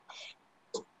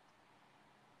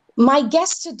My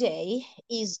guest today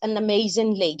is an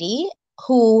amazing lady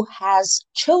who has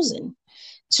chosen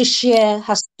to share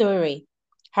her story,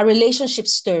 her relationship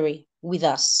story with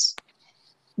us.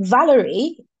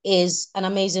 Valerie is an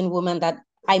amazing woman that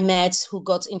I met who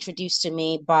got introduced to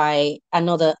me by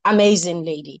another amazing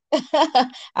lady.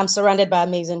 I'm surrounded by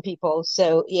amazing people.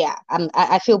 So, yeah,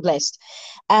 I feel blessed.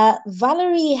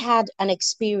 Valerie had an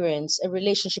experience, a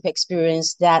relationship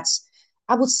experience that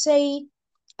I would say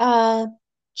uh,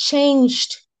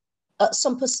 changed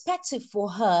some perspective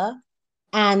for her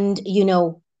and,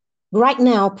 right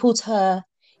now put her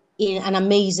in an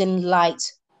amazing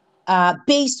light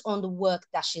based on the work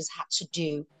that she's had to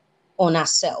do on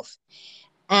herself.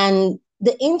 And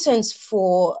the intent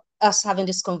for us having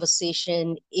this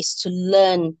conversation is to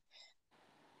learn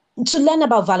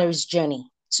about Valerie's journey,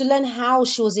 to learn how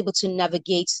she was able to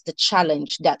navigate the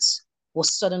challenge that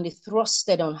was suddenly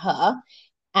thrusted on her,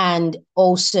 and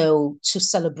also to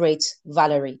celebrate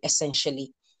Valerie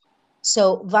essentially.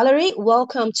 So, Valerie,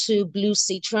 welcome to Blue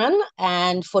Citron.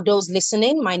 And for those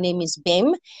listening, my name is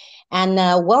Bim, and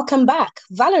welcome back,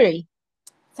 Valerie.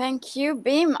 Thank you,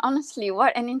 Beam. Honestly,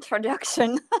 what an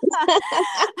introduction.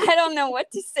 I don't know what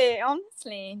to say,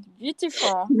 honestly.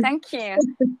 Beautiful. Thank you.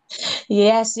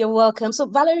 Yes, you're welcome. So,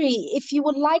 Valerie, if you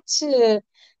would like to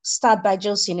start by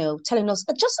just, telling us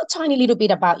just a tiny little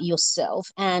bit about yourself,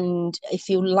 and if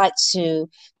you'd like to,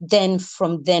 then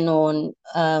from then on,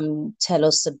 tell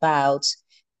us about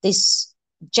this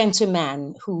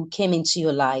gentleman who came into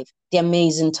your life, the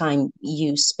amazing time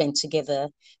you spent together,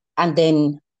 and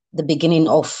then the beginning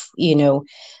of,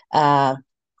 uh,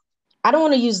 I don't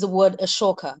want to use the word a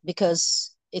shocker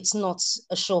because it's not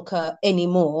a shocker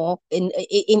anymore in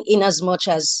as much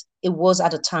as it was at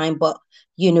the time, but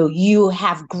you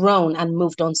have grown and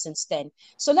moved on since then.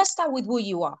 So let's start with who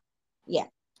you are. Yeah.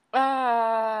 Who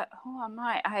am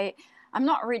I? I'm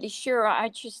not really sure.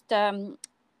 I've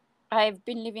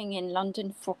been living in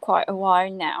London for quite a while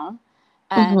now,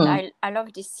 and Mm-hmm. I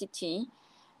love this city.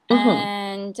 Mm-hmm.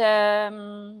 And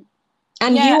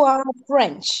And yeah, you are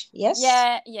French, yes?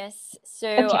 yes. So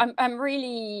Okay. I'm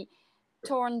really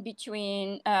torn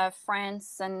between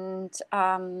France and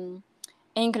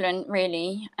England,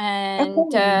 really. And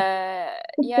Okay.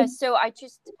 yeah, so I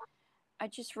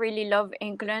just really love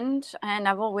England, and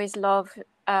I've always loved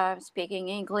speaking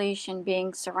English and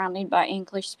being surrounded by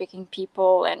English speaking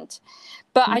people. And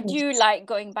but I do Yes. like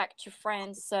going back to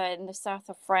France, in the south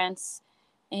of France,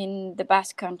 in the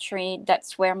Basque Country.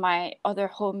 That's where my other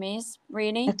home is,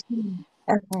 really. Okay.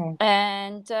 Okay.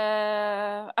 And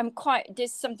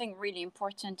there's something really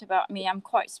important about me. I'm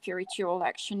quite spiritual,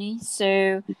 actually.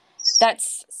 So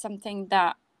that's something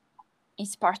that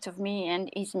is part of me and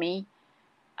is me.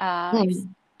 If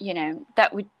Hmm.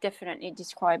 that would definitely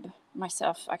describe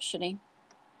myself, actually.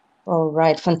 All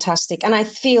right, fantastic. And I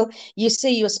feel you say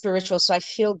you're spiritual, so I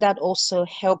feel that also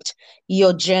helped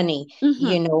your journey,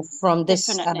 Mm-hmm. from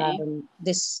Definitely.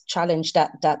 this challenge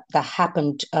that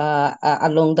happened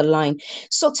along the line.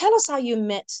 So tell us how you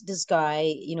met this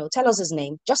guy, tell us his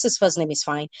name. Just his first name is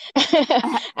fine.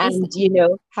 Is And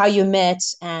how you met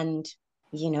and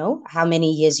how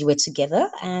many years you were together.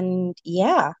 And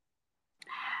yeah.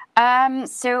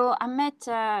 so I met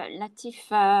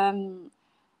Latif.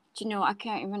 I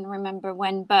can't even remember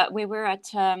when, but we were at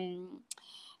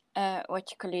what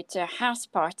you call it, a house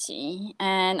party,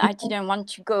 and I didn't want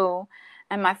to go.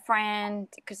 And my friend,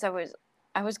 because I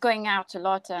was going out a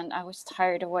lot and I was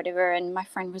tired or whatever, and my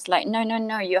friend was like, no, no,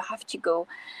 no, you have to go.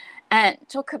 And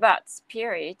talk about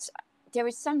spirit. There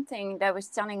was something that was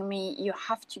telling me you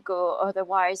have to go,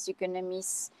 otherwise you're gonna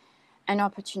miss an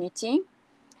opportunity.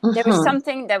 There was Mhm.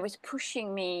 something that was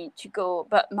pushing me to go,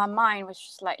 but my mind was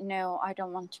just like, no, I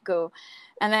don't want to go.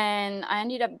 And then I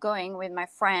ended up going with my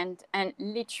friend, and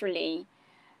literally,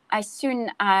 as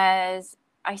soon as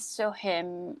I saw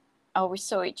him or we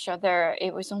saw each other,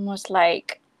 it was almost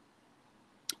like,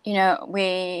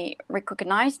 we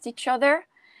recognized each other.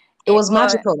 It It was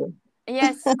was, magical.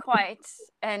 yes, quite.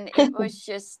 And it was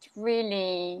just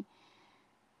really,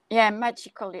 yeah,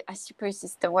 magical, I suppose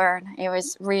is the word. It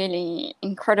was really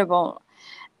incredible.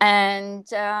 And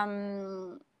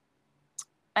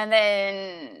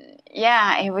then,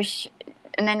 yeah, it was,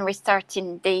 and then we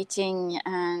started dating,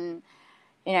 and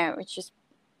it just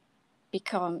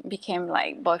became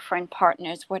like boyfriend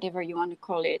partners, whatever you want to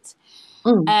call it.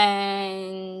 Mm.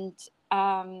 And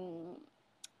um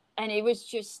and it was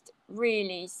just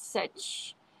really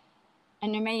such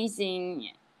an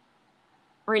amazing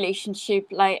relationship.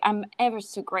 Like, I'm ever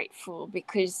so grateful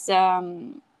because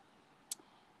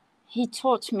he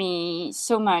taught me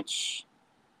so much.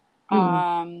 Mm.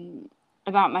 um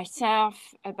about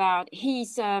myself, about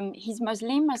he's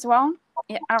Muslim as well,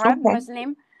 Arab Okay.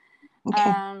 Muslim.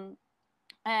 Okay.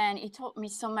 And he taught me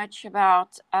so much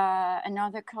about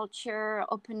another culture,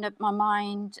 opened up my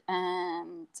mind,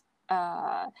 and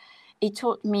he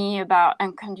taught me about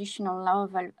unconditional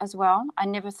love as well. I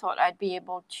never thought I'd be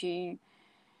able to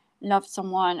love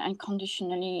someone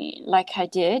unconditionally like I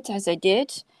did, as I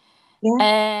did. Yeah.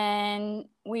 And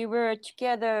we were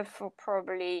together for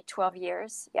probably 12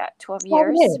 years. Yeah, 12 12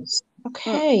 years. years.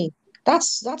 Okay.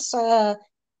 That's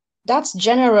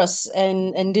generous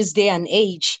in this day and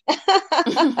age.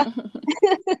 12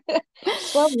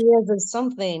 years is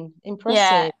something Yeah,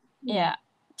 impressive. Yeah.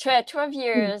 yeah. 12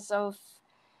 years of,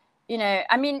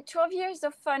 12 years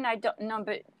of fun, I don't know,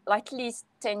 but at least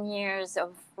 10 years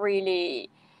of really,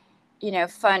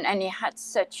 fun. And he had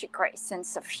such a great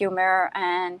sense of humor.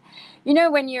 And,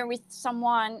 when you're with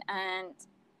someone, and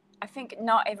I think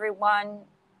not everyone,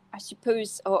 I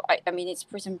suppose, or I mean, it's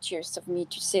presumptuous of me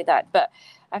to say that, but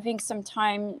I think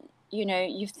sometimes,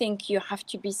 you think you have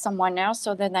to be someone else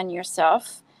other than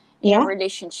yourself in a Yeah.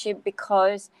 relationship,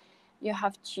 because you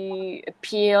have to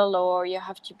appeal, or you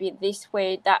have to be this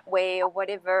way, that way, or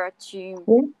whatever, to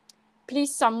Yeah.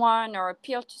 please someone or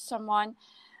appeal to someone.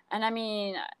 And I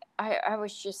mean, I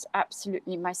was just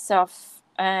absolutely myself,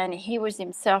 and he was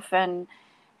himself, and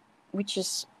we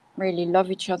just really love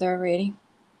each other, really.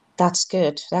 That's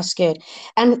good. That's good.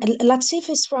 And Latif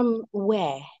is from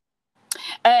where?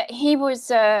 He was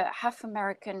half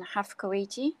American, half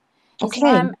Kuwaiti. His Okay.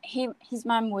 mom, his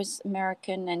mom was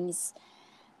American, and his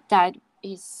dad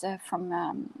is from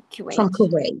From Kuwait.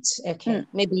 Kuwait. Okay. Mm.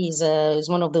 Maybe he's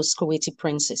one of those Kuwaiti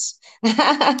princes.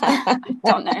 I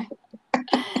don't know.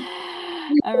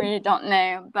 I really don't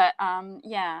know, but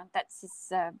yeah, that's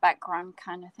his background,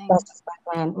 kind of thing. That's his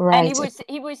background. And Right. he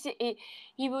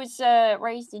was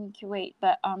raised in Kuwait,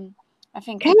 but I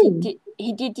think Okay.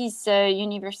 he did his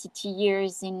university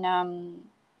years in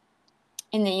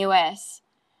the US,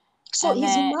 So and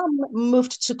his then mom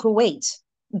moved to Kuwait,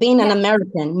 being an yeah,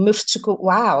 American, moved to Kuwait.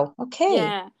 Wow. Okay.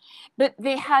 yeah, but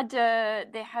they had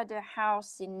a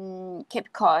house in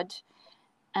Cape Cod,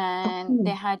 and Okay.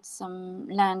 they had some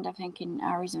land, I think, in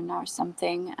Arizona or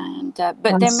something. And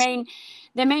but That's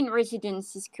their main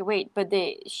residence is Kuwait. But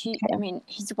I okay. mean,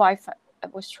 his wife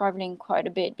was traveling quite a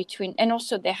bit between, and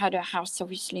also they had a house,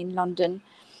 obviously, in London.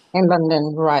 In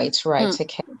London, right, right. Mm.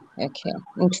 Okay, okay.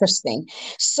 Interesting.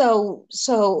 So,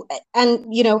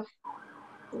 and you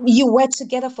were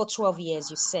together for 12 years,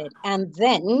 you said, and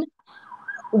then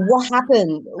what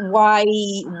happened? Why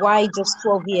just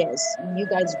 12 years? You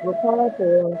guys broke up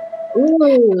or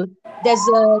ooh, there's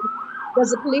a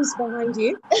there's a police behind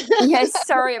you. Yes,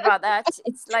 sorry about that.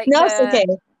 It's like No, it's okay.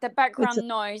 the It's background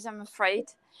noise, I'm afraid.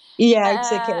 yeah,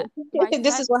 it's okay. My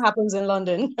This is flat, what happens in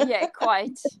London. yeah,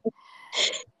 quite.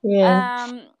 Yeah.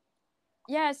 Um,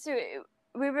 yeah, so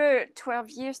we were 12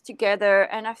 years together,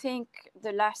 and I think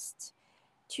the last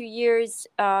 2 years,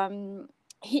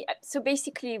 he so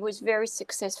basically was very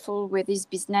successful with his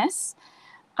business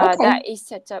Okay. that he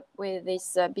set up with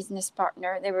his business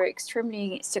partner. They were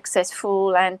extremely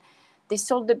successful, and they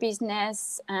sold the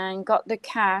business and got the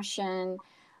cash and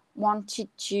wanted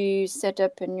to set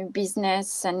up a new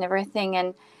business and everything,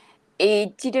 and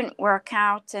it didn't work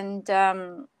out. And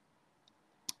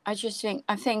I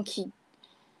think he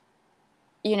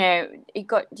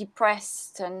got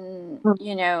depressed, and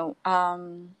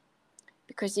Mm,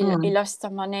 because he mm, lost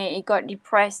some money, he got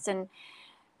depressed, and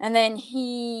then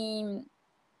he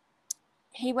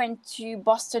went to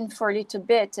Boston for a little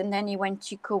bit, and then he went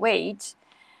to Kuwait,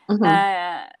 mhm.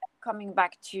 uh, coming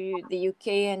back to the UK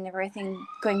and everything,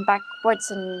 going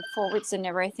backwards and forwards and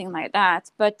everything like that.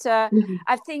 But Mhm.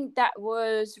 I think that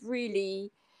was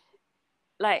really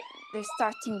like the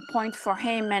starting point for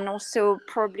him, and also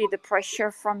probably the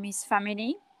pressure from his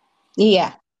family,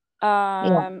 Yeah,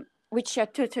 yeah. which I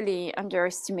totally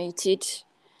underestimated.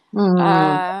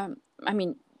 Mm, I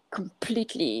mean,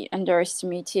 completely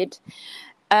underestimated.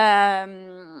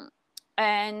 Um,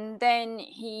 and then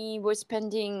he was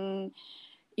spending,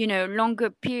 longer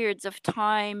periods of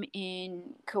time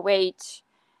in Kuwait.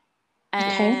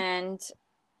 okay. And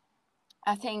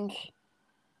I think,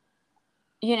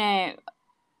 you know,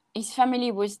 his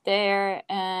family was there,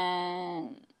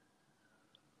 and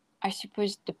I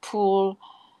suppose the pull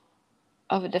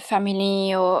of the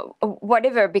family, or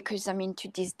whatever, because I mean, to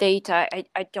this date, I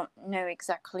don't know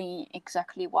exactly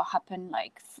what happened.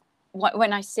 Like,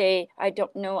 when I say I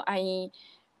don't know,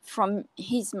 from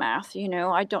his mouth,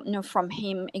 I don't know from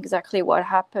him exactly what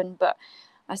happened, but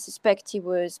I suspect it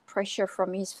was pressure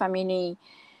from his family,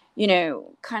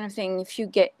 kind of thing. If you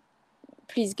get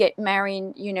please get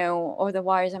married, you know,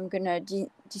 otherwise I'm gonna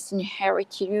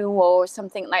disinherit you or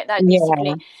something like that. Yeah.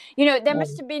 Basically, you know, there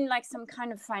must have been like some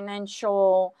kind of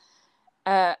financial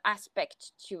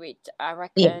aspect to it, I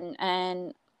reckon.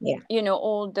 And you know,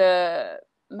 all the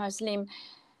Muslim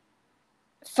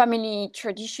family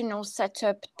traditional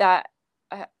setup that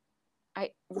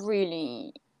I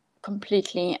really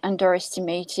completely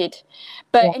underestimated.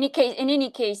 But in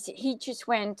any case, he just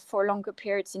went for longer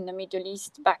periods in the Middle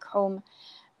East back home,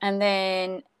 and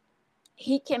then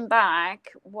he came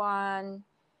back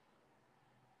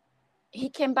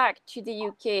to the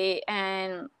UK,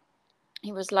 and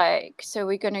he was like, so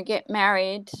we're gonna get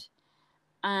married,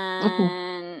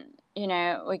 and you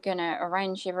know, we're gonna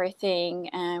arrange everything,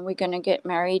 and we're gonna get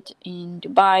married in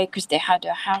Dubai because they had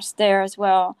a house there as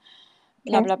well,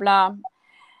 blah blah blah.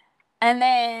 And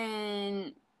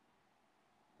then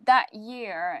that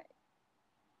year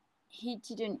he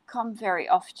didn't come very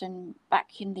often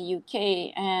back in the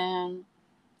UK, and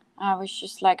I was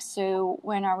just like, so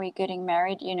when are we getting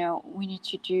married? You know, we need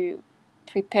to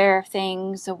prepare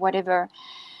things or whatever.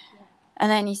 And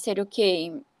then he said,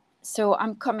 okay, so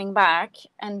I'm coming back,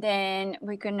 and then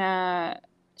we're gonna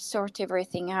sort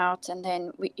everything out, and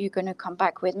then you're gonna come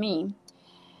back with me.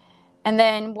 And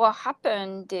then what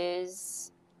happened is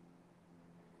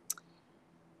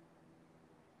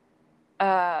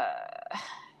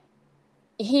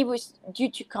he was due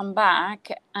to come back,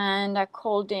 and I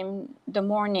called him the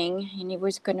morning, and he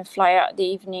was going to fly out the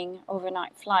evening,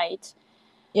 overnight flight.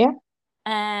 Yeah.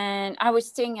 And I was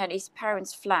staying at his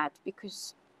parents' flat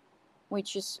because we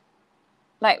just,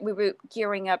 like, we were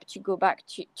gearing up to go back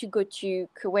to go to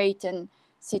Kuwait and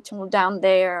settle down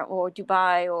there, or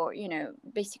Dubai, or, you know,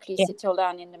 basically settle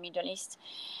down in the Middle East.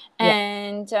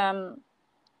 And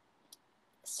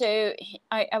so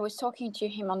I was talking to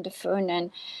him on the phone,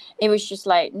 and it was just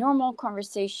like normal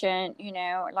conversation, you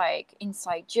know, like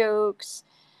inside jokes,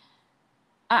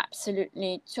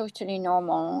 absolutely, totally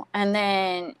normal. And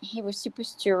then he was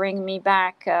supposed to ring me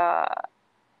back, I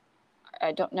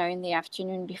don't know, in the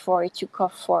afternoon before he took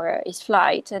off for his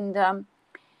flight. And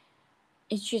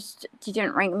it just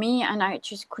didn't ring me, and I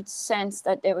just could sense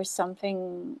that there was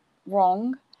something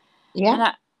wrong.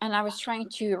 Yeah. And I was trying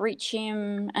to reach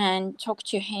him and talk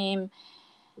to him,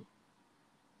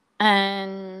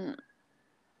 and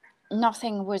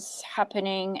nothing was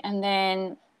happening. And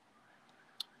then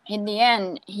in the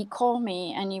end he called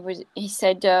me, and he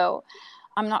said,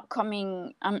 I'm not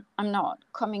coming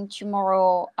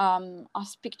tomorrow, I'll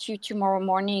speak to you tomorrow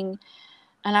morning.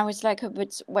 And I was like, oh,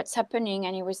 but what's happening?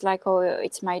 And he was like, oh,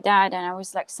 it's my dad. And I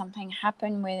was like, something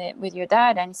happened with your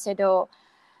dad? And he said, oh,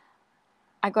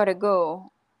 I gotta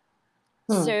go.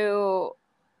 So,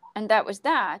 and that was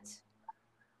that.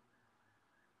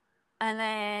 And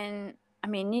then, I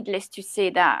mean, needless to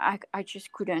say that I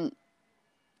just couldn't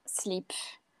sleep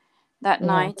that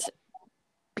night,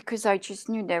 because I just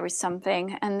knew there was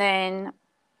something. And then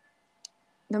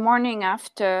the morning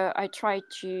after, I tried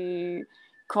to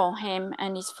call him,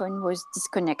 and his phone was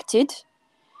disconnected.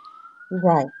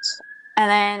 Right. And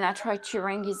then I tried to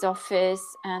ring his office,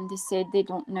 and they said they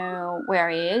don't know where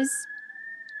he is.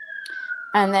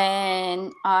 And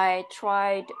then I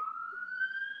tried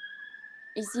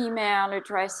his email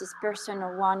address, his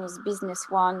personal one, his business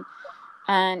one,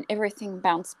 and everything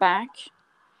bounced back.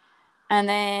 And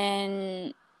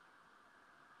then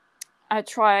I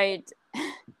tried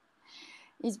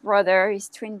his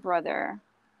twin brother.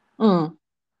 And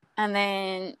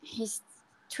then his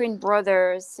twin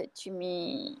brother said to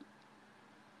me,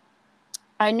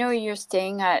 I know you're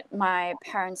staying at my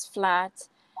parents' flat,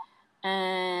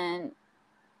 and,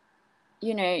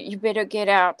 you know, you better get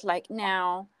out like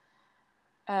now,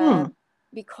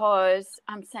 because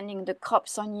I'm sending the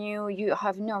cops on you. You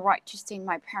have no right to stay in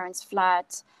my parents'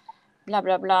 flat, blah,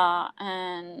 blah, blah.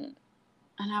 And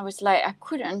I was like, I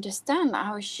couldn't understand.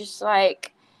 I was just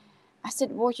like, I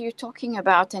said, what are you talking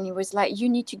about? And he was like, you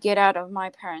need to get out of my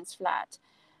parents' flat.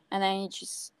 And then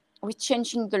we're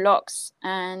changing the locks,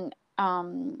 and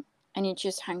he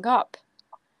just hung up.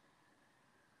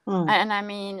 And I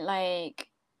mean, like,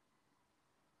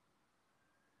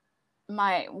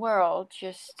 my world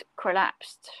just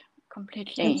collapsed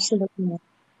completely. Absolutely.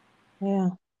 Yeah.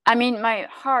 I mean, my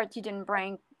heart didn't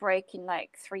break in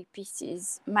like 3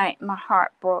 pieces. My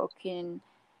heart broke in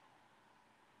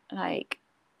like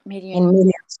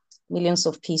millions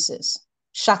of pieces,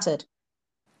 shattered.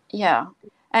 Yeah.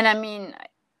 And I mean,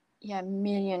 yeah,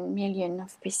 million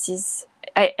of pieces.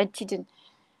 I didn't,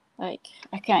 like,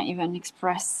 I can't even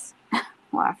express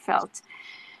what I felt.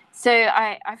 So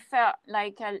I felt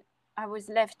like I was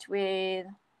left with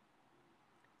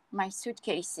my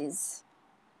suitcases,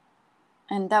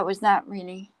 And that was that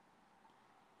really.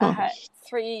 I Hmm. had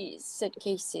 3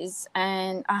 suitcases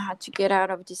and I had to get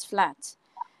out of this flat.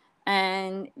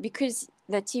 And because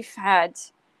Latif had,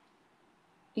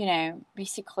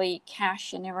 basically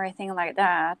cash and everything like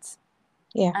that,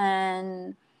 Yeah.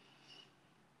 and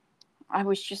I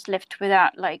was just left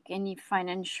without like any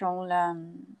financial,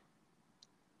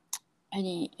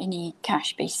 any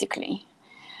cash basically.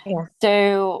 Yeah.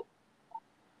 So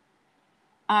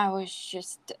I was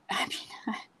just, I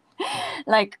mean,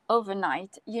 like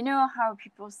overnight. You know how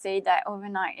people say that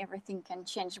overnight everything can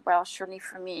change? Well, surely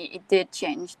for me it did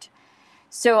change.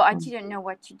 So I Mm. didn't know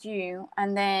what to do.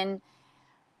 And then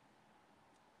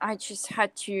I just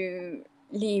had to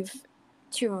leave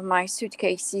 2 of my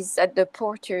suitcases at the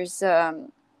porter's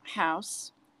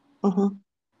house. Mm-hmm.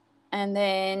 And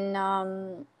then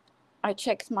I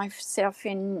checked myself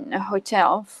in a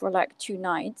hotel for like 2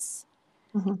 nights.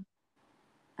 Mm-hmm.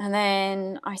 And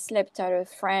then I slept at a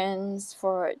friend's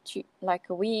for like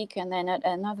a week, and then at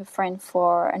another friend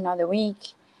for another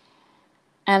week.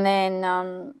 And then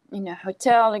in a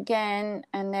hotel again.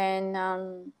 And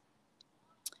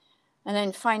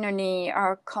then finally,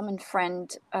 our common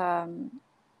friend,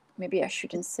 maybe I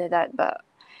shouldn't say that, but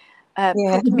Yeah.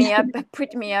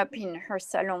 put me up in her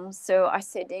salon. So I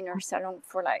stayed in her salon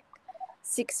for like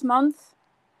 6 months.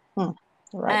 Mm.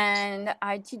 Right. And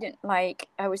I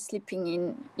was sleeping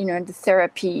in, the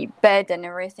therapy bed and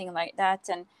everything like that.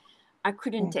 And I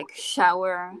couldn't Yeah. take a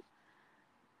shower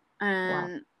Wow.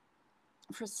 and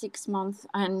for 6 months.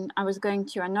 And I was going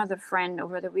to another friend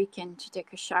over the weekend to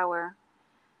take a shower.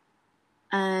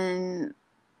 And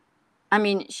I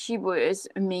mean, she was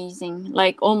amazing.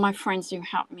 Like all my friends who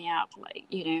helped me out, like,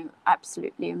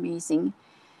 absolutely amazing.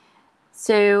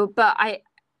 So,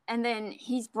 and then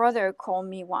his brother called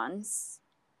me once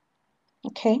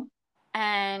Okay.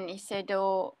 and he said,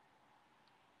 oh,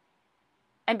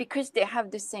 and because they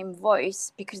have the same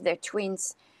voice, because they're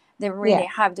twins, they really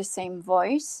Yeah. have the same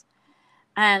voice.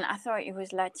 And I thought it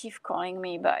was Latif calling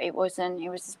me, but it wasn't. It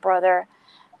was his brother.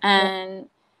 Yeah. And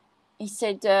I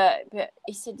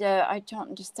don't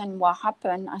understand what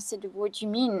happened. I said, what do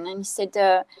you mean? And he said,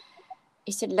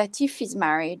 Latif is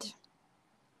married.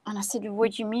 And I said,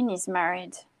 what do you mean he's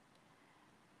married?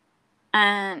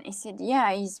 And he said,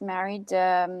 yeah, he's married.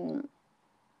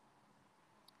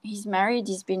 He's married.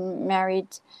 He's been married,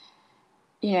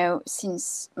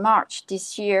 since March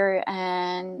this year.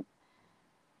 And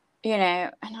I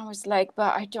was like,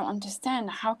 but I don't understand.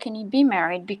 How can he be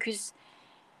married? Because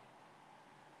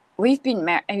we've been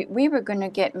married. We were going to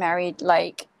get married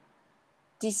like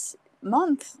this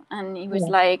month. And he was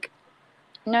Yeah. like,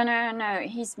 no, no, no,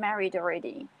 he's married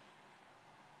already.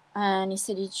 And he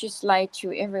said he just lied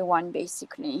to everyone,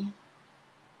 basically.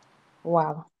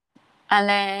 Wow. And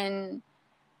then,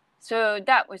 so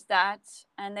that was that.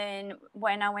 And then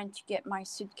when I went to get my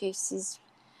suitcases,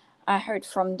 I heard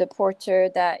from the porter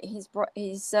that his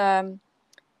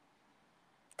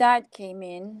dad came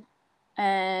in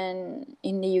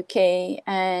the UK,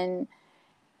 and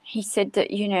he said that,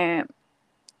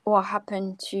 what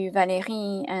happened to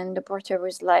Valérie. And the porter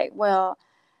was like, well,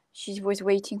 she was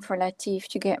waiting for Latif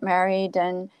to get married,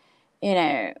 and, you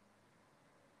know,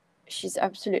 she's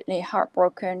absolutely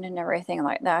heartbroken and everything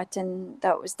like that. And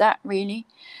that was that, really.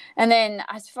 And then,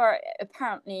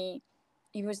 apparently,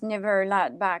 he was never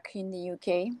allowed back in the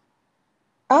UK.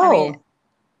 I mean, Oh.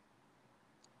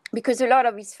 because a lot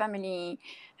of his family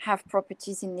have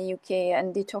properties in the UK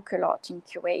and they talk a lot in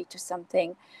Kuwait or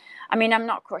something. I mean, I'm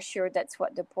not quite sure that's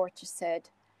what the porter said.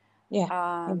 Yeah.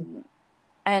 Mm. Um,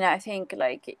 and I think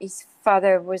like his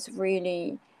father was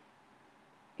really,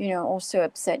 also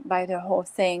upset by the whole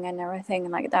thing and everything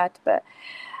like that. But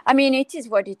I mean, it is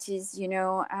what it is,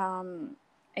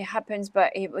 it happens,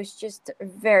 but it was just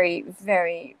very,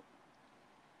 very,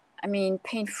 I mean,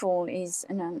 painful is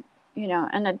an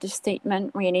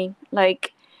understatement, really.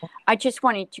 Like, I just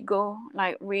wanted to go,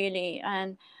 like, really.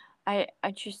 And I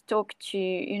just talked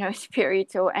to,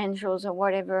 spirits or angels or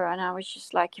whatever. And I was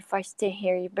just like, if I stay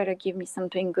here, you better give me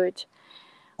something good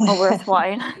or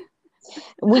worthwhile.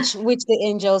 Which the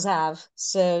angels have.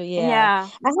 So yeah, Yeah.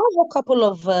 I have a couple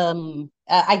of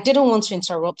I didn't want to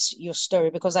interrupt your story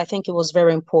because I think it was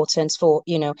very important for,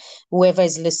 whoever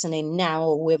is listening now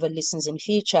or whoever listens in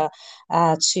future,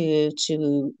 to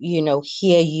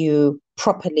hear you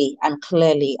properly and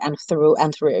clearly and through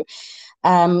and through.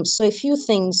 So a few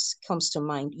things comes to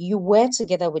mind. You were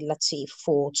together with Latif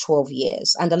for 12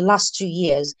 years, and the last 2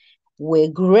 years were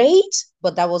great,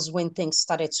 but that was when things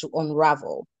started to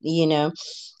unravel.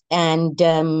 And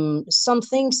some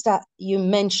things that you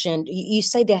mentioned, you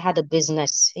said they had a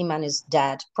business, him and his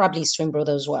dad, probably his twin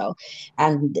brother as well.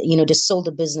 And, they sold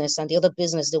the business, and the other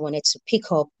business they wanted to pick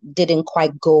up didn't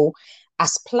quite go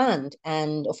as planned.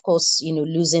 And of course,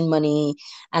 losing money,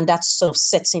 and that sort of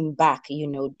sets him back. He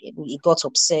got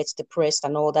upset, depressed,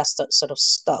 and all that sort of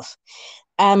stuff.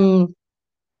 Um,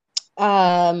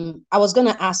 I was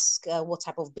gonna ask what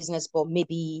type of business, but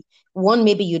maybe one,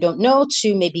 maybe you don't know.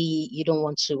 Two, maybe you don't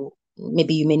want to.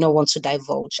 Maybe you may not want to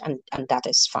divulge, and that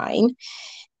is fine.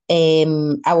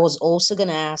 I was also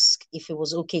gonna ask if it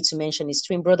was okay to mention his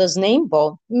twin brother's name,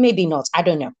 but maybe not. I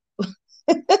don't know.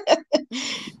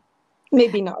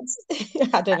 Maybe not.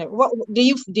 I don't know. What do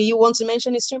you want to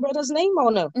mention his twin brother's name or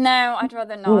no? No, I'd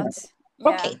rather No. not.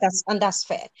 Yeah. Okay, that's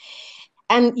fair.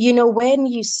 And when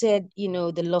you said,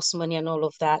 the lost money and all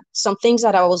of that, some things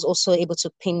that I was also able to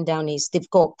pin down is they've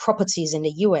got properties in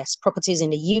the US, properties in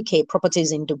the UK,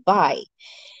 properties in Dubai,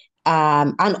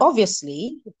 and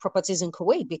obviously properties in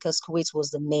Kuwait, because Kuwait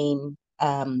was the main,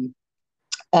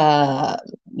 uh,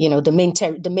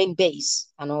 the main base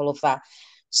and all of that.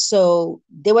 So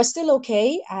they were still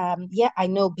okay. Yeah, I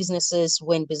know businesses,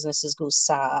 when businesses go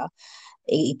sour,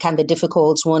 it can be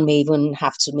difficult. One may even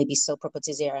have to maybe sell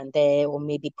properties here and there, or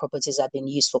maybe properties have been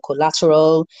used for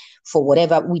collateral, for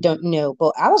whatever, we don't know.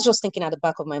 But I was just thinking at the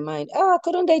back of my mind,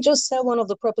 couldn't they just sell one of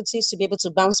the properties to be able to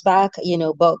bounce back?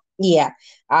 But yeah,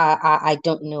 I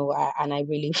don't know, and I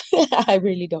really, I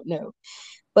really don't know.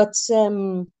 But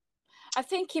I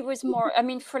think he was more, I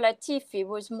mean, for Latif, it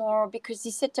was more because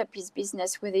he set up his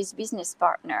business with his business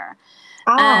partner.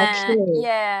 okay,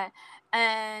 Yeah.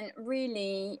 And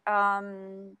really, I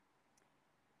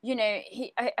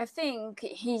think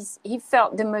he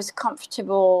felt the most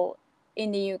comfortable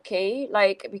in the UK,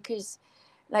 like, because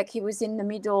like he was in the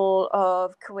middle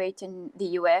of Kuwait and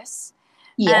the US.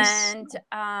 yes,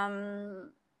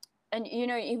 And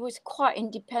he was quite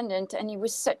independent, and he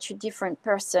was such a different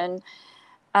person.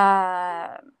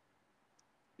 uh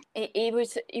it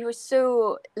was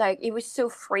so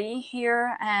free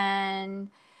here, and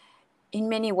in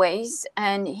many ways,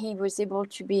 and he was able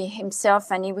to be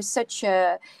himself, and he was such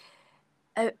a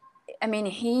I mean,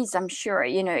 I'm sure,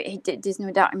 there's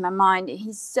no doubt in my mind,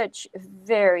 he's such a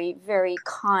very, very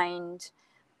kind,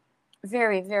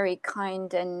 very, very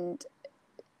kind, and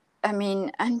I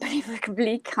mean,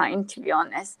 unbelievably kind, to be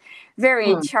honest. Very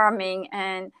mm, charming,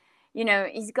 and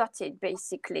he's got it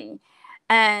basically.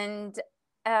 And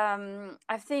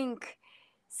I think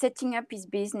setting up his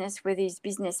business with his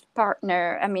business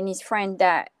partner, I mean, his friend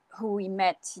that who we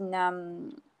met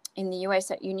in the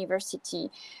US at university,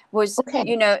 was, okay,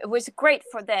 it was great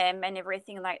for them and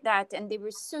everything like that, and they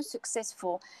were so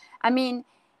successful. I mean,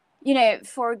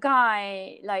 for a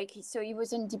guy like, so he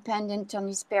was independent on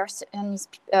his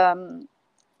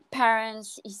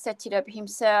parents. He set it up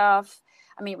himself.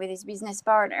 I mean, with his business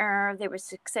partner, they were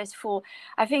successful.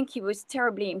 I think it was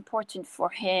terribly important for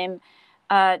him,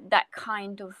 that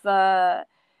kind of,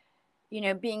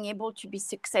 being able to be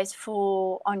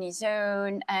successful on his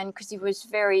own, and because he was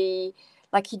very,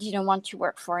 like, he didn't want to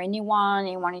work for anyone.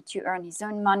 He wanted to earn his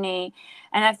own money.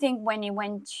 And I think when he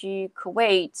went to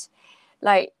Kuwait,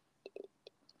 like,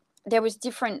 there was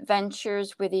different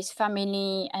ventures with his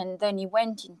family, and then he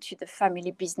went into the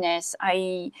family business,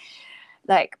 i.e.,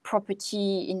 like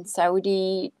property in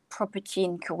Saudi, property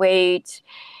in Kuwait,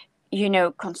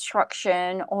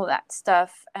 construction, all that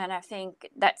stuff. And I think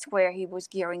that's where he was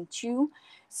gearing to.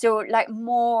 So, like,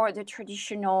 more the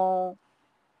traditional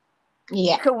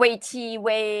yeah, Kuwaiti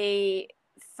way,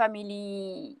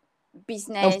 family of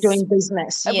business. doing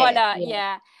business, yeah, Voila, yeah.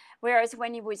 yeah. Whereas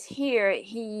when he was here,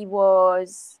 he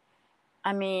was,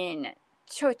 I mean,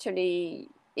 totally,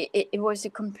 it was a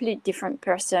complete different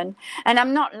person. And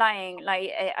I'm not lying.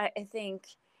 Like, I think,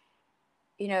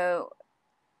 you know,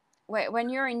 when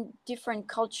you're in different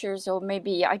cultures, or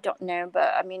maybe, I don't know,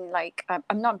 but I mean, like,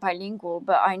 I'm not bilingual,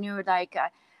 but I know, like,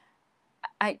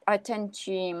 I tend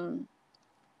to,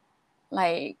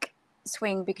 like,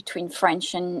 swing between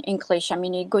French and English. I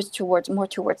mean, it goes more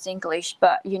towards English,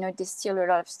 but, there's still a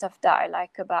lot of stuff that I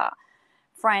like about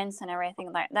France and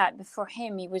everything like that. But for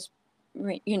him, he was,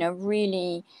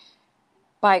 really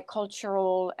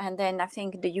bicultural. And then I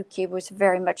think the UK was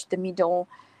very much the middle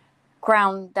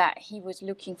ground that he was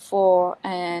looking for,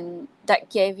 and that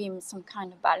gave him some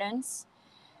kind of balance.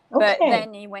 But Okay.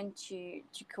 then he went to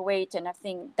Kuwait, and I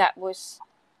think that was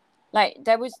like,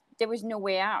 there was no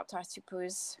way out, I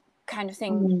suppose, kind of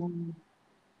thing. Mm,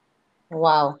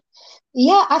 wow.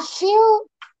 Yeah,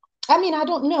 I mean, I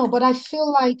don't know, but I feel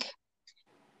like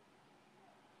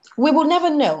we will never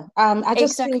know. I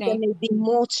just feel there Exactly. may be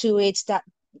more to it that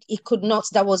he could not,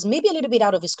 that was maybe a little bit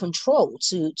out of his control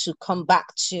to come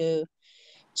back to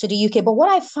the UK. But what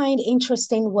I find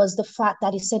interesting was the fact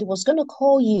that he said he was going to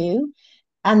call you,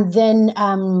 and then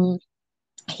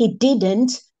he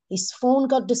didn't. His phone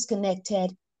got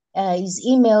disconnected. His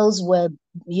emails were,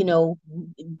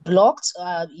 blocked.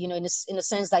 In a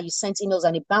sense that you sent emails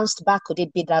and it bounced back. Could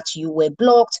it be that you were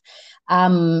blocked?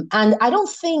 And I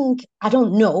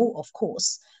don't know, of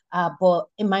course. But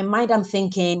in my mind, I'm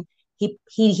thinking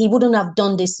he wouldn't have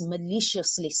done this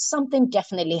maliciously. Something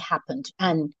definitely happened,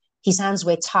 and his hands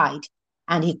were tied,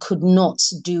 and he could not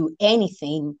do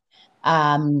anything.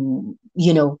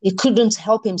 He couldn't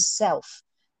help himself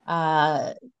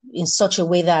in such a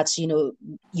way that you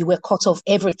were cut off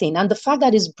everything. And the fact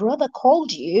that his brother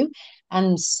called you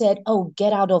and said, "Oh,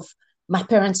 get out of my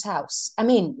parents' house." I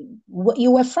mean,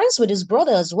 you were friends with his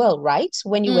brother as well, right?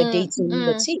 When you were dating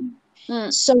Latif.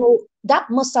 So that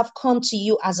must have come to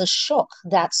you as a shock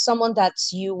that someone that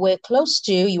you were close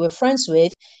to, you were friends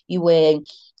with, you were,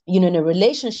 in a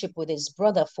relationship with his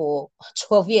brother for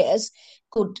 12 years,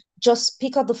 could just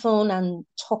pick up the phone and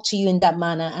talk to you in that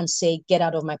manner and say, "Get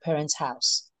out of my parents'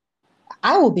 house."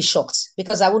 I would be shocked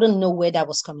because I wouldn't know where that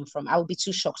was coming from. I would be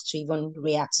too shocked to even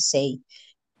react to say,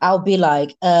 I'll be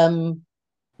like,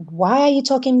 why are you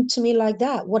talking to me like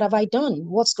that? What have I done?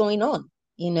 What's going on?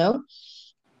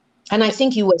 And I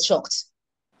think you were shocked,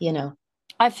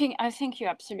 I think you're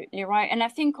absolutely right. And I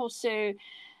think also,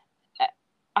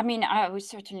 I mean, I was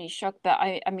certainly shocked, but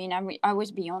I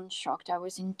was beyond shocked. I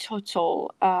was in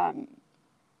total,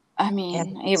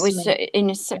 it was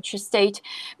in such a state.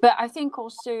 But I think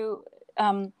also,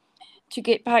 to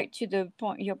get back to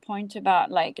your point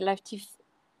about like Latif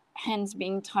hands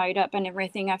being tied up and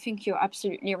everything, I think you're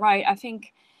absolutely right. I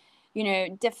think,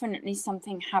 definitely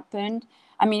something happened.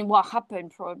 I mean, what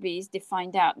happened probably is they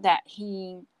find out that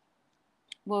he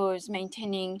was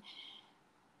maintaining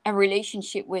a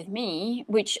relationship with me,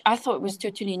 which I thought was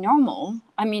totally normal.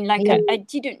 I mean, like, I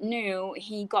didn't know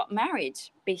he got married,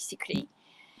 basically.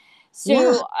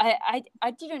 So I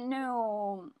didn't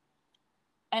know.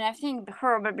 And I think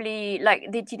probably like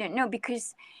they didn't know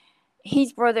because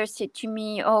his brother said to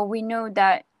me, "Oh, we know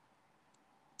that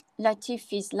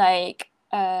Latif is like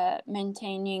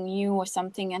maintaining you or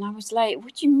something." And I was like,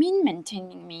 "What do you mean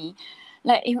maintaining me?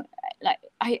 Like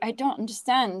I don't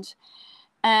understand."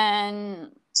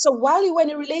 And so while you were in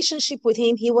a relationship with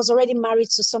him, he was already married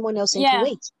to someone else in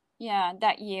Kuwait. Yeah,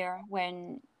 that year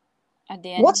when at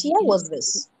the end. What year was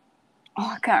this? Oh,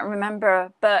 I can't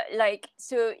remember, but like,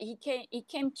 so he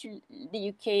came to the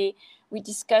UK. We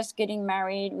discussed getting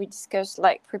married. We discussed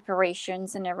like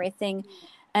preparations and everything.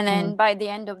 And then by the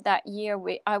end of that year,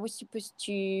 he was supposed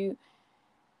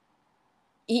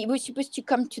to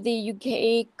come to the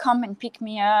UK, come and pick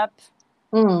me up,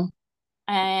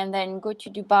 and then go to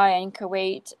Dubai and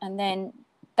Kuwait, and then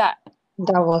that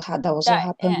was what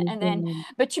happened. And then,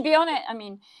 but to be honest, I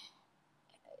mean,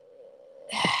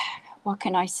 what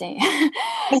can I say?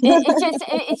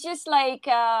 it's just like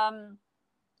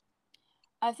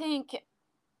I think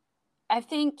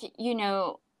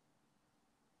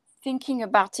thinking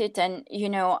about it, and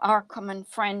our common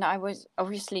friend,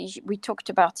 we talked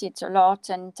about it a lot,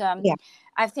 and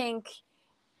I think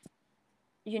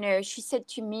she said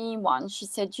to me once, she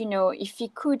said, if he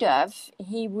could have,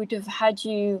 he would have had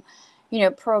you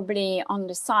probably on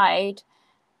the side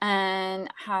and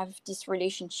have this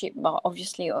relationship, well,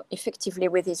 obviously effectively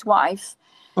with his wife,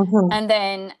 and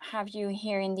then have you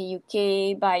here in the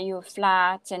UK, buy you a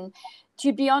flat. And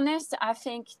to be honest, I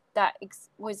think that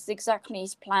was exactly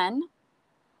his plan.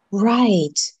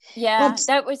 Right. Yeah,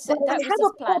 that was I have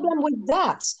a problem with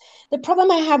that. The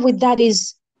problem I have with that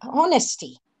is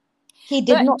honesty. He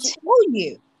did not tell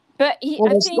you. But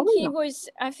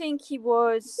I think he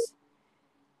was,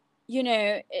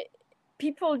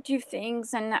 people do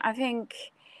things, and I think,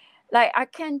 like, I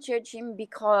can't judge him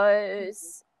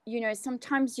because,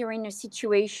 sometimes you're in a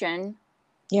situation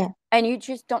and you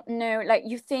just don't know, like,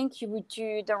 you think you would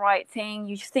do the right thing,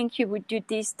 you think you would do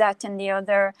this, that, and the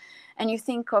other, and you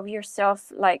think of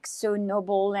yourself like so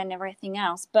noble and everything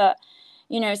else. But,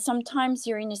 sometimes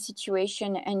you're in a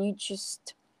situation and you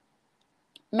just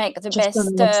make the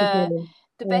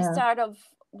best out of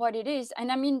what it is.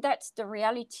 And I mean, that's the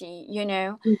reality,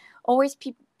 always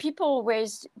people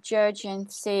always judge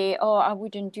and say, "Oh, I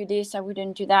wouldn't do this, I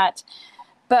wouldn't do that."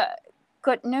 But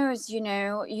God knows,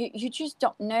 you just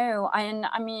don't know. And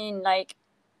I mean, like,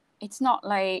 it's not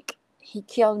like he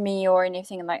killed me or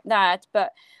anything like that,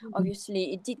 but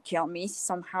obviously it did kill me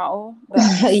somehow, but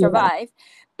I survived.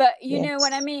 But you know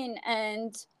what I mean?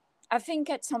 And I think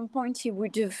at some point he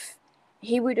would have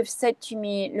he would have said to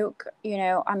me, look, you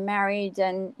know, I'm married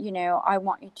and, you know, I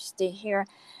want you to stay here.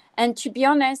 And to be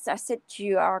honest, I said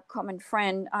to our common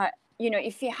friend, you know,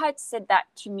 if he had said that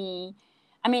to me,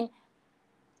 I mean,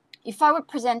 if I were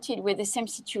presented with the same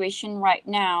situation right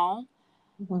now,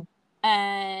 Mm-hmm.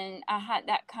 and I had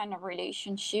that kind of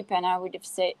relationship, and I would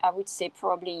say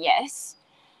probably yes,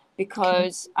 Okay.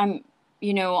 because I'm,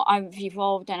 you know, I've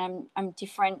evolved and I'm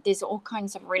different. There's all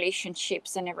kinds of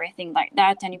relationships and everything like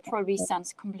that, and it probably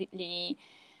sounds completely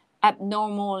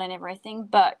abnormal and everything,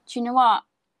 but you know what?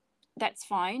 That's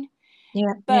fine.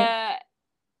 Yeah. Yeah.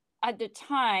 But at the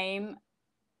time,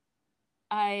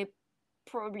 I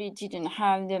probably didn't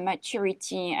have the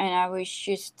maturity, and I was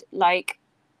just like,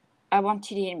 I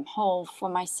wanted him whole for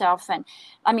myself. And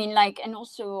I mean, like, and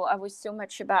also I was so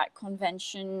much about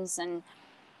conventions and,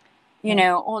 you Yeah.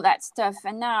 know, all that stuff.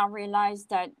 And now I realize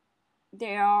that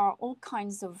there are all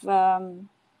kinds of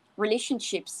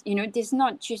relationships. You know, there's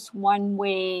not just one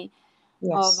way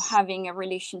of Yes. having a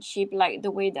relationship, like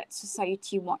the way that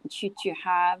society wants you to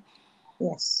have.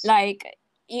 Yes. Like,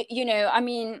 you know, I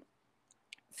mean,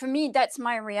 for me, that's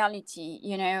my reality.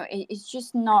 You know, it's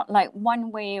just not like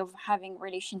one way of having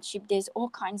relationship. There's all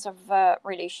kinds of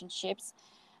relationships,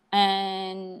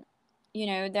 and you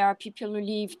know, there are people who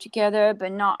live together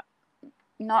but not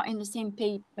in the same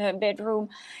bedroom.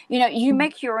 You know, you Mm.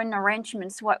 make your own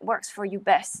arrangements. What works for you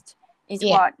best is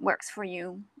Yeah. what works for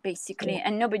you, basically, Yeah.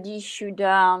 and nobody should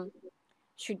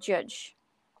judge.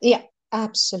 Yeah.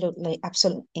 Absolutely.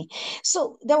 Absolutely.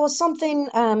 So there was something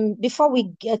before we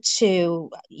get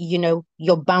to, you know,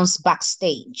 your bounce back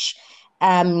stage.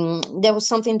 There was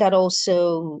something that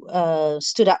also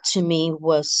stood out to me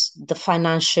was the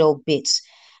financial bit.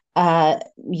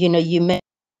 You know, you met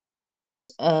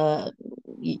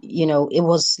you know, it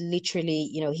was literally,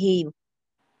 you know, he,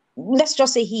 let's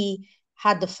just say he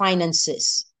had the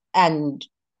finances. And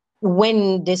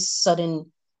when this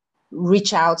sudden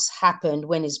reach outs happened,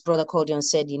 when his brother called you and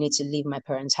said, you need to leave my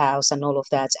parents' house and all of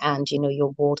that, and, you know,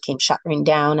 your world came shattering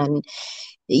down, and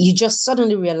you just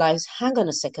suddenly realize, hang on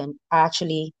a second, I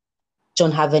actually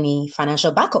don't have any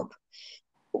financial backup.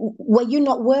 Were you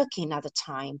not working at the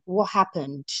time? What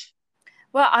happened?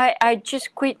 Well, I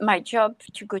just quit my job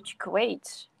to go to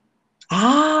Kuwait.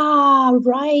 Ah,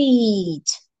 right,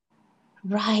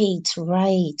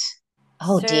 right.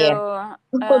 Oh dear. So,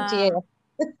 Oh dear.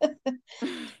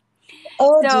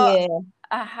 Oh so dear.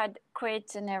 I had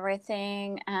quit and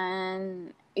everything,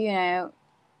 and you know,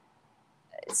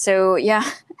 so yeah,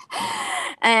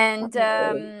 and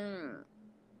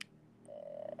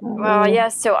well, Oh. yeah.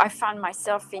 So I found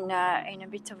myself in a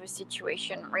bit of a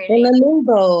situation, In a really.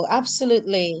 limbo,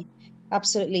 absolutely.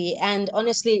 Absolutely. And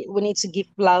honestly, we need to give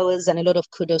flowers and a lot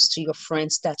of kudos to your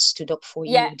friends that stood up for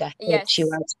Yeah. you, that helped you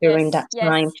Yes. out during Yes. that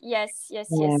time. Yes. Yes. Yes.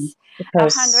 Yeah, Yes. A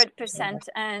because hundred percent.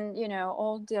 And you know,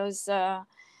 all those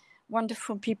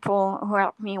wonderful people who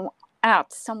helped me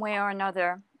out some way or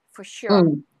another, for sure.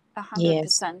 mm, A hundred yes.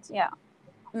 percent. Yeah.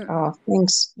 Mm. Oh,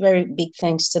 thanks. Very big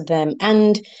thanks to them.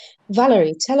 And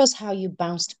Valerie, tell us how you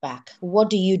bounced back. What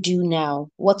do you do now?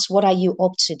 What are you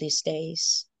up to these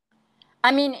days?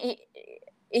 I mean,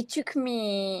 it took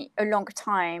me a long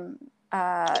time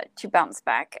to bounce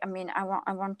back. I mean, I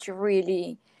want to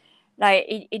really, like,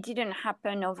 it didn't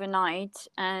happen overnight,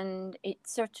 and it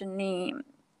certainly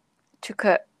took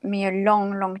me a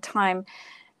long time.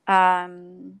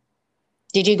 Um,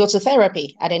 Did you go to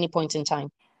therapy at any point in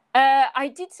time? I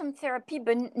did some therapy,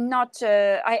 but not.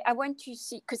 I went to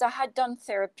see, because I had done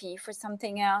therapy for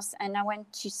something else, and I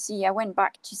went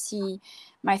back to see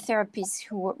my therapist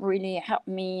who really helped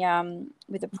me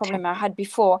with the Okay. problem I had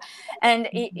before, and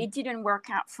Mhm. it didn't work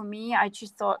out for me. I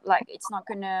just thought, like, it's not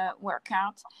gonna work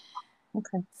out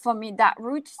Okay. for me, that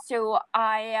route. So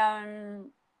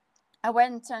I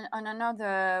went on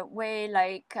another way,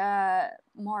 like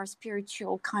more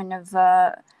spiritual kind of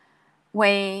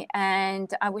way,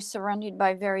 and I was surrounded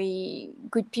by very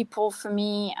good people for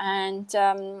me, and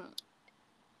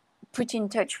put in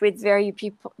touch with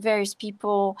various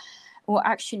people who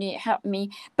actually helped me.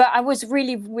 But I was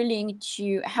really willing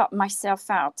to help myself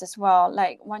out as well,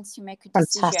 like once you make a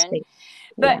decision. Fantastic.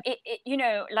 But Yeah. you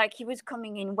know, like, he was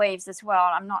coming in waves as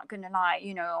well, I'm not gonna lie.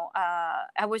 You know,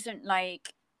 I wasn't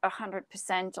like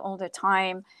 100% all the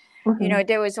time. You Hmm. know,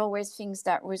 there was always things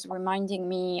that was reminding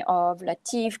me of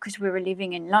Latif, because we were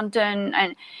living in London,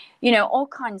 and you know, all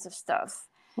kinds of stuff.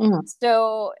 Hmm.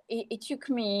 So it took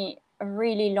me a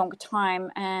really long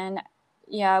time, and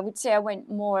yeah, I would say I went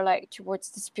more like towards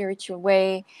the spiritual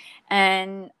way.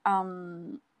 And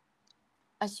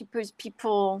I suppose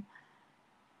people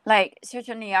like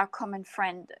certainly our common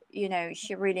friend, you know,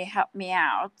 she really helped me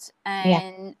out, Yeah.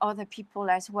 and other people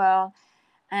as well,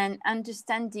 and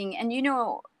understanding. And you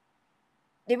know,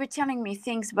 they were telling me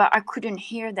things, but I couldn't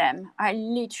hear them. I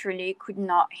literally could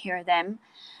not hear them.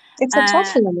 It's a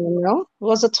tough one, you know. It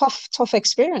was a tough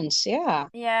experience. Yeah.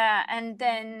 Yeah, and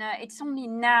then it's only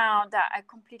now that I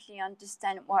completely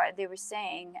understand what they were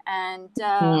saying, and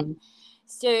Mm.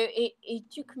 so it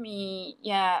took me,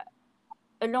 yeah,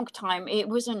 a long time. It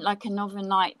wasn't like an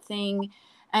overnight thing,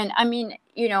 and I mean,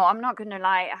 you know, I'm not gonna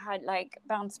lie, I had like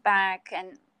bounce back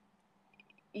and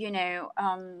you know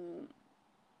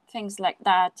things like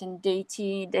that, and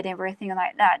dated and everything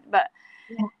like that, but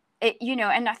Yeah. it, you know,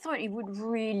 and I thought it would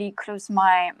really close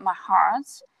my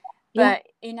heart, Yeah. but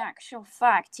in actual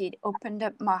fact it opened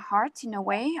up my heart in a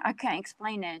way I can't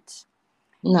explain it,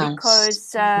 Nice.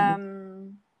 because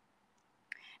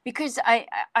because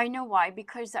I know why,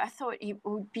 because I thought it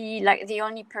would be like the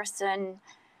only person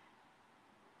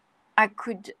I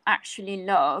could actually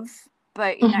love,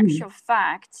 but in Mhm. actual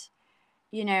fact,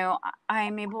 you know,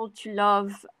 I'm able to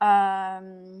love a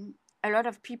lot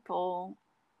of people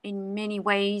in many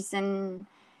ways, and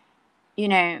you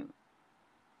know,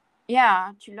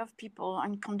 yeah, to love people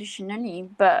unconditionally,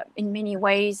 but in many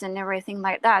ways and everything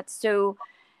like that. So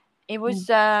it was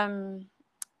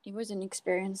it was an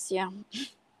experience, yeah.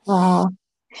 Wow.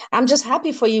 I'm just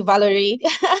happy for you, Valerie.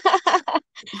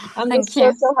 I'm Thank just so,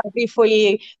 you. so happy for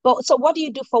you. But so what do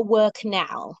you do for work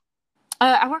now?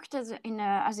 I worked as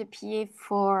a PA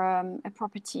for a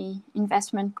property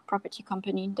investment property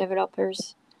company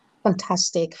developers.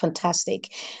 Fantastic, fantastic.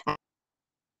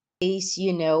 Is,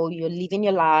 you know, you're living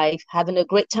your life, having a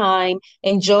great time,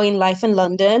 enjoying life in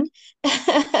London.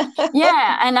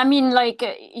 Yeah, and I mean, like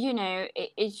you know,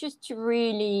 it's just to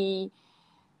really,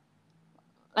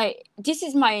 like, this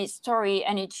is my story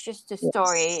and it's just a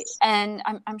story, Yes. and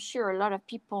I'm sure a lot of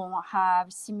people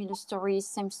have similar stories,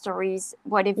 same stories,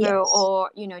 whatever, Yes. or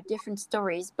you know, different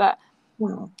stories. But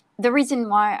Wow. the reason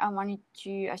why I wanted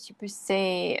to, I suppose,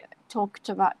 say talk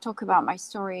about my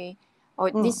story, or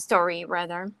this Mm. story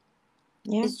rather,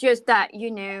 Yeah. is just that,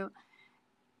 you know,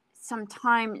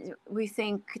 sometimes we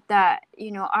think that,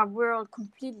 you know, our world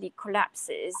completely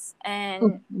collapses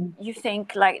and Mhm. you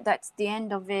think like that's the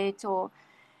end of it, or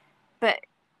but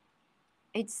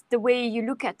it's the way you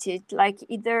look at it. Like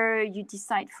either you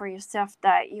decide for yourself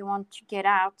that you want to get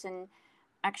out and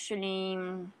actually,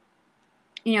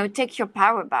 you know, take your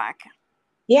power back,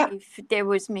 Yeah. if there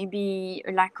was maybe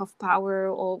a lack of power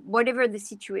or whatever the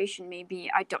situation may be,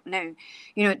 I don't know.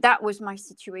 You know, that was my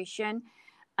situation,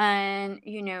 and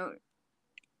you know,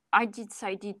 I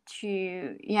decided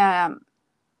to, yeah,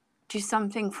 do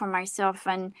something for myself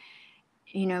and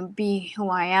you know, be who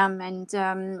I am, and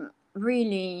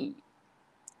really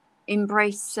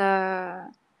embrace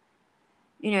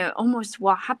you know, almost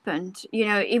what happened. You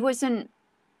know, it wasn't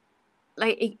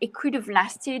like it could have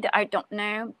lasted, I don't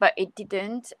know, but it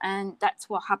didn't, and that's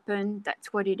what happened.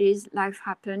 That's what it is. Life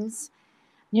happens,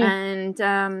 Yeah.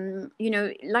 and you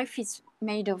know, life is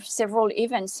made of several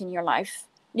events in your life,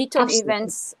 little Absolutely.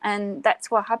 events, and that's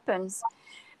what happens.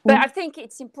 But Yeah. I think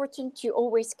it's important to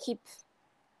always keep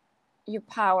your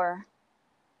power.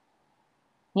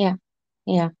 Yeah.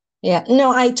 Yeah. Yeah.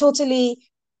 No, I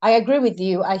agree with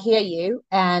you. I hear you,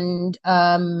 and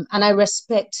I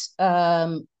respect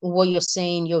what you're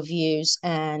saying, your views,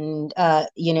 and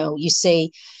you know, you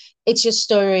say it's your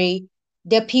story.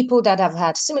 There are people that have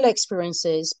had similar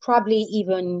experiences, probably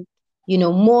even, you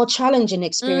know, more challenging Mm,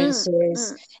 experiences.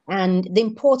 mm. And the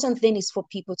important thing is for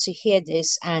people to hear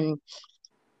this and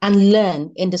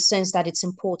learn, in the sense that it's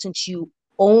important you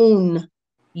own,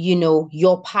 you know,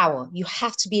 your power. You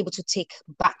have to be able to take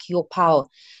back your power.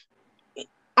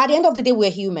 At the end of the day, we're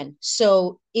human.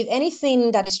 So if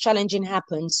anything that is challenging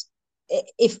happens,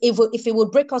 if it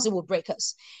will break us, it will break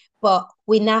us. But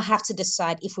we now have to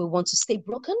decide if we want to stay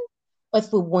broken or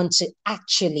if we want to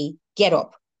actually get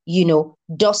up, you know,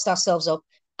 dust ourselves up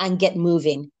and get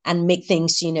moving and make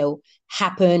things, you know,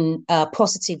 happen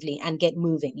positively and get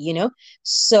moving, you know.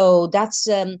 So that's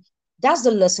the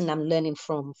lesson I'm learning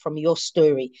from your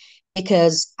story,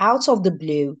 because out of the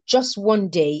blue, just one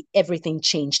day, everything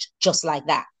changed just like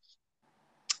that.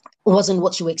 Wasn't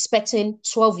what you were expecting.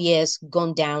 12 years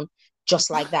gone down just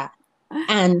like that.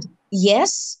 And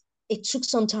yes, it took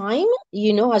some time,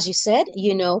 you know, as you said,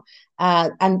 you know,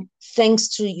 and thanks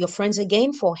to your friends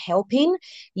again for helping,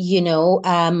 you know,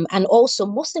 and also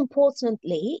most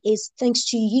importantly is thanks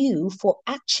to you for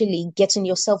actually getting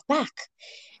yourself back,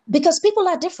 because people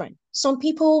are different. Some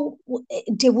people,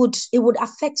 it would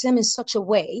affect them in such a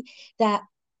way that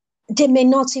they may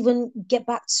not even get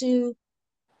back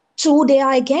to who they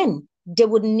are again. They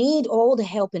would need all the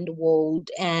help in the world,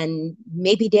 and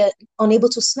maybe they're unable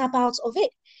to snap out of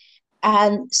it.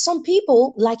 And some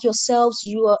people, like yourselves,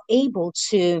 you are able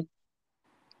to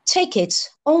take it,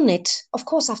 own it, of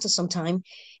course, after some time,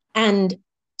 and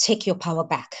take your power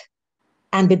back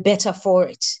and be better for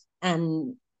it.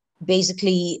 And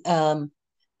basically,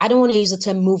 I don't want to use the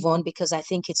term move on because I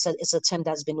think it's a term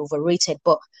that's been overrated,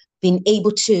 but being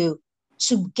able to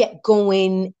get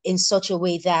going in such a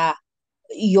way that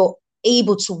you're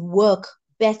able to work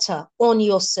better on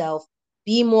yourself,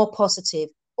 be more positive,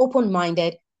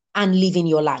 open-minded, and live in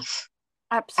your life.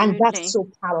 And that's Absolutely. so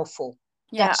powerful.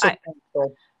 Yeah, That's so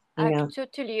powerful, you I know.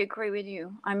 totally agree with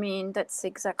you. I mean, that's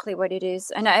exactly what it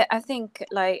is. And I think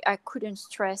like I couldn't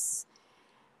stress.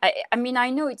 I mean,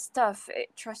 I know it's tough.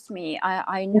 Trust me,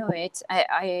 I know it.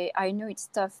 I know it's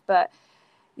tough, but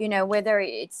you know, whether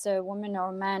it's a woman or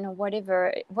a man or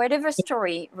whatever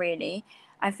story, really,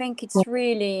 I think it's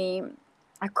really,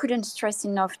 I couldn't stress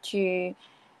enough to,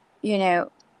 you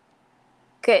know,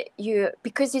 get you,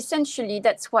 because essentially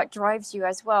that's what drives you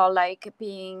as well, like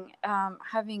being,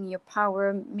 having your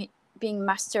power, being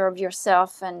master of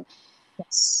yourself, and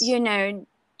Yes. you know,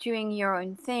 doing your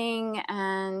own thing.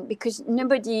 And because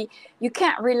nobody, you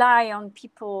can't rely on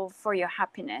people for your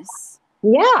happiness.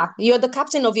 Yeah, you're the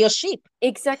captain of your ship.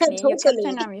 Exactly, you're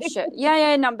captain Totally. of your ship.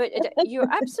 Yeah, no, but you're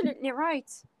absolutely right.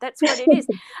 That's what it is.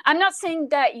 I'm not saying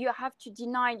that you have to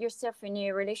deny yourself in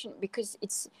a relation, because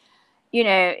it's, you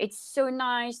know, it's so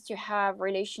nice to have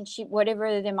relationship,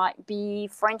 whatever they might be,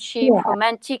 friendship, Yeah,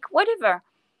 romantic, whatever.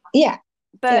 yeah,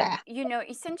 But yeah, you know,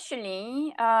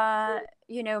 essentially,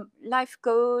 you know, life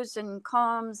goes and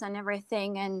comes and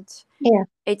everything, and yeah.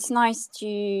 it's nice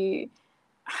to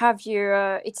have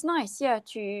your, it's nice, yeah,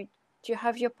 to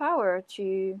have your power,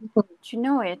 to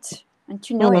know it, and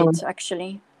to know Mm. it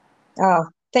actually. Oh,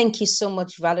 thank you so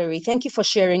much, Valerie. Thank you for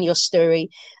sharing your story.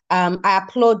 I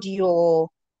applaud your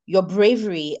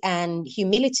bravery and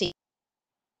humility.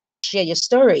 Share your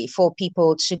story for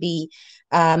people to be,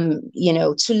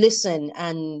 to listen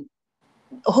and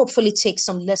hopefully take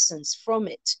some lessons from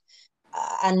it,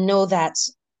 and know that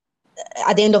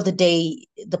at the end of the day,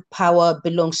 the power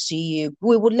belongs to you.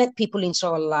 We would let people into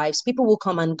our lives. People will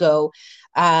come and go.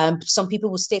 Some people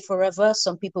will stay forever.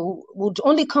 Some people would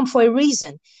only come for a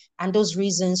reason. And those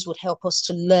reasons would help us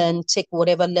to learn, take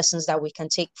whatever lessons that we can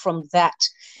take from that,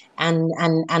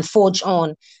 and forge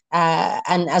on.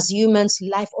 And as humans,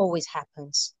 life always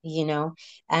happens,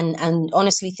 And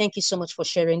honestly, thank you so much for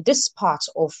sharing this part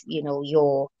of,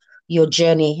 your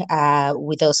journey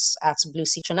with us at Blue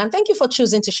Citron. And thank you for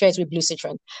choosing to share it with Blue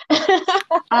Citron.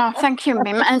 Thank you,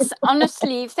 Mim. And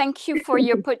honestly, thank you for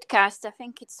your podcast. I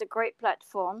think it's a great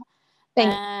platform.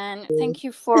 Thank And you. thank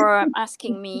you for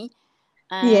asking me.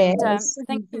 And Yes.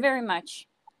 thank you very much.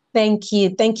 Thank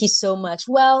you. Thank you so much.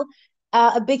 Well,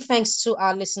 a big thanks to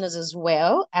our listeners as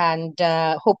well. And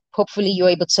hopefully you're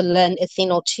able to learn a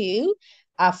thing or two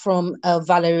from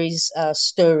Valerie's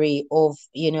story of,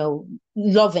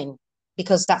 loving,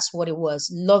 because that's what it was,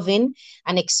 loving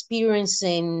and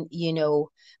experiencing,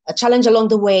 a challenge along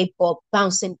the way, but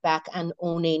bouncing back and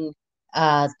owning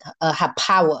her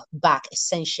power back,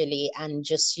 essentially, and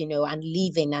just, and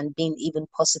leaving and being even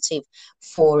positive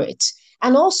for it.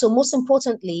 And also, most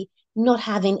importantly, not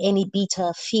having any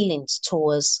bitter feelings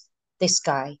towards this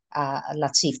guy,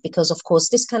 Latif, because of course,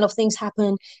 this kind of things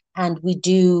happen, and we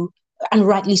do, and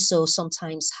rightly so,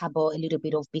 sometimes harbor a little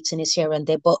bit of bitterness here and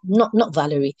there, but not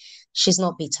Valerie. She's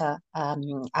not bitter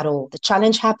at all. The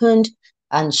challenge happened,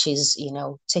 and she's,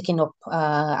 taking up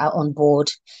on board,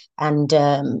 and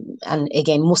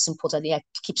again, most importantly, I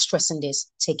keep stressing this,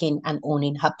 taking and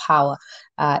owning her power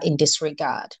in this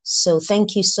regard. So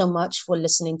thank you so much for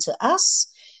listening to us.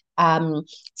 Um,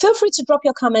 Feel free to drop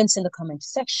your comments in the comment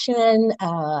section,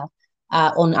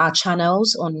 on our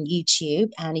channels on YouTube,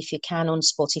 and if you can, on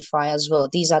Spotify as well.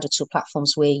 These are the two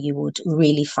platforms where you would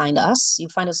really find us. You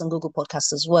find us on Google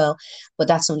Podcasts as well, but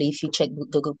that's only if you check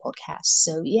Google Podcasts.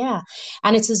 So yeah,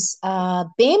 and it is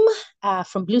Bim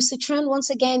from Blue Citron. Once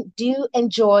again, do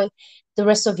enjoy the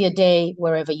rest of your day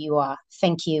wherever you are.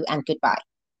 Thank you and goodbye.